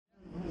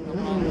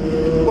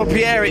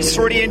Pierre, it's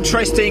really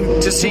interesting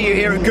to see you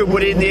here at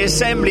Goodwood in the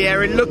assembly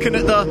area, looking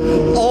at the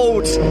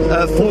old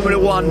Formula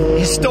One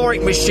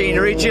historic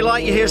machinery. Do you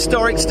like your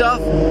historic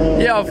stuff?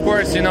 Yeah, of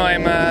course. You know,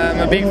 I'm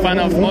a big fan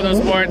of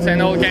motorsports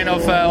and all kind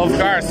of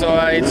cars. So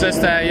it's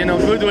just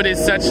Goodwood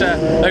is such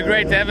a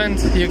great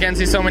event. You can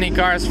see so many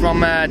cars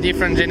from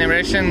different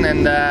generation,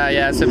 and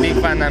it's a big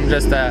fan. I'm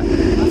just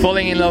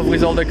falling in love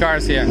with all the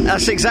cars here.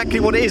 That's exactly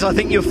what it is. I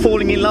think you're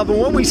falling in love. And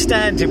when we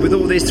stand here with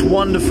all this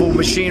wonderful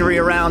machinery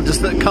around us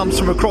that comes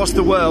from across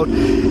the world,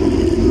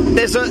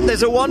 there's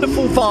a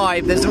wonderful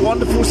vibe, there's a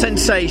wonderful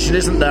sensation,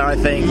 isn't there, I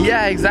think?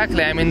 Yeah,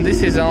 exactly. I mean,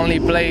 this is the only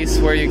place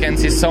where you can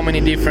see so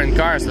many different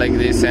cars like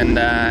this, and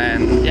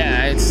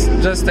it's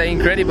just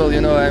incredible,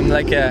 you know.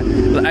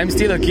 I'm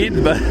still a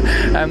kid, but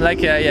I'm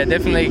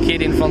definitely a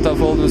kid in front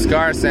of all those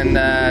cars, and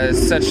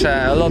such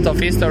a lot of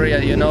history,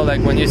 you know,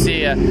 like when you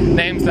see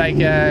names like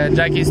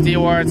Jackie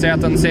Stewart,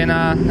 Ayrton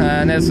Senna,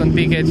 Nelson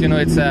Piquet, you know,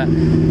 it's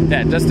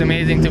just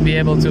amazing to be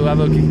able to have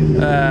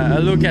a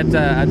look at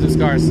those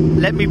cars.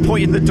 Let me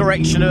point in the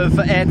direction of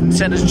Ayrton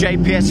Senna's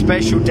JPS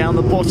Special down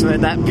the bottom there,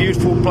 that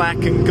beautiful black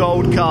and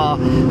gold car.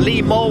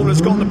 Lee Mole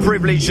has got the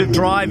privilege of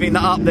driving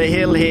that up the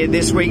hill here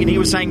this week, and he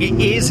was saying it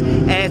is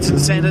Ayrton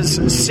Senna's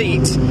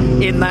seat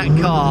in that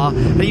car,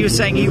 and he was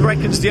saying he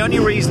reckons the only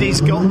reason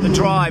he's got the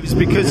drive is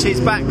because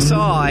his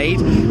backside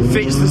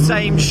fits the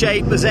same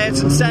shape as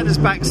Ayrton Senna's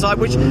backside,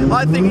 which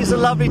I think is a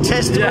lovely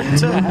testament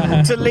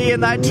to Lee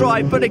and that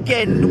drive. But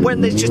again,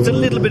 when there's just a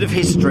little bit of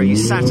history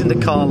sat in the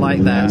car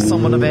like that,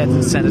 someone of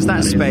Ayrton Senna's,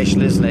 that's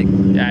special, isn't it?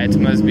 Yeah, it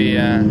must be.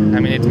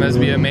 It must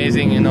be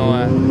amazing, you know,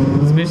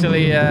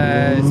 especially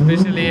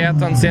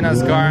Ayrton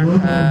Senna's car.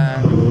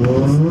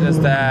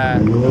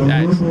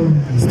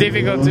 It's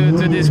difficult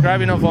to describe.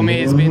 You know, for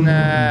me, it's been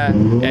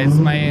it's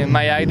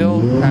my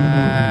idol,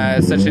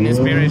 such an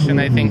inspiration,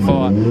 I think,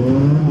 for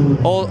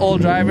all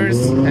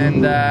drivers,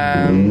 and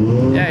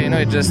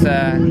it just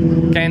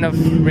kind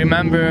of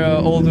remember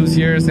all those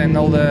years and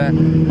all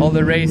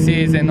the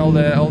races and all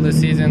the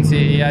seasons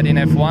he had in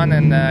F1,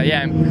 and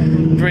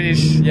I'm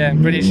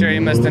pretty sure he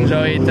must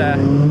enjoy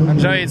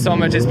it so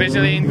much,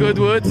 especially in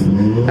Goodwood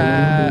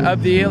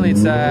up the hill.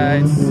 It's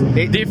a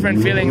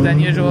different feeling than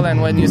usual,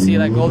 and when you see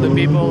like all the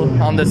people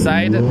on the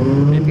side,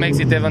 it makes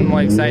it even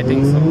more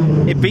exciting.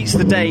 So it beats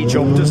the day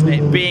job, doesn't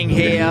it? Being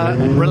here,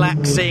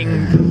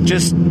 relaxing,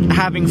 just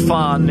having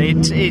fun.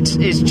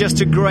 It's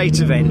just a great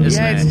event,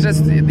 isn't it? Yeah, it's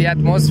just the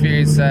atmosphere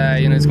is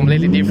it's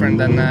completely different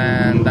than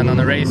on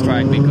a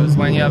racetrack, because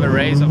when you have a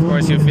race, of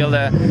course, you feel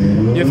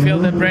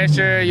the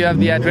pressure, you have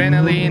the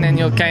adrenaline, and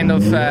you'll kind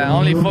of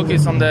only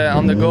focus on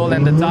the goal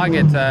and the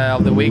target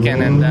of the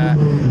weekend.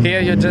 And here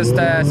you just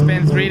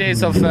spend 3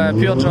 days of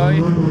pure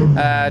joy,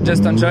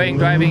 just enjoying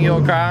driving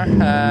your car,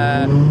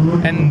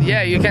 and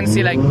you can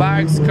see like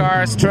bikes,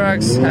 cars,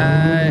 trucks,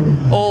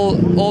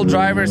 all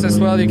drivers as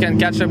well. You can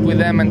catch up with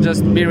them and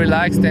just be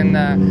relaxed and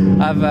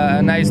have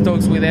nice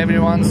talks with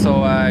everyone.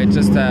 So it's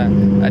just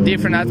a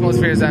different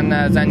atmosphere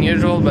than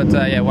usual, but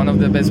one of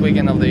the best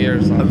weekends of the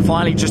year. So. And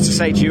finally, just to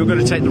say to you, you're going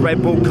to take the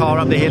Red Bull car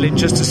up the hill in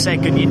just a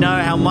second. You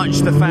know how much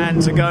the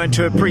fans are going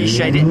to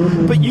appreciate it,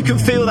 but you can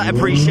feel that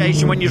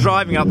appreciation when you're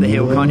driving up the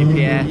hill, can't you,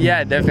 Pierre?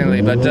 Yeah,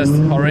 definitely. But just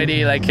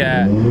already, like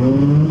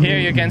here,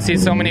 you can see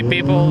so many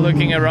people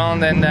looking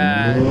around and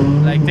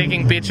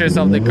taking pictures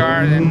of the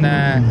car, and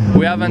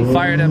we haven't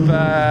fired up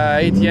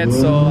it yet.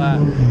 So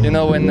when you're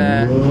going,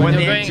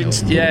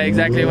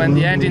 exactly, when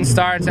the engine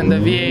starts and the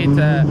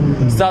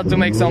V8 start to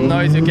make some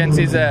noise, you can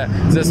see the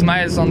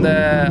smiles on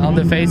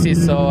the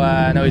faces. So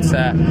it's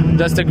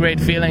just a great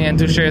feeling, and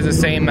to share the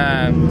same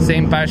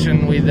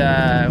passion with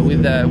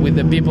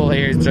the people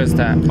here is just.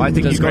 I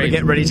think you've got to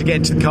get ready to get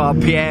into the car,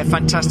 Pierre.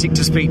 Fantastic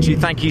to speak to you.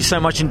 Thank you so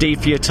much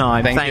indeed for your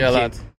time. Thank you a lot.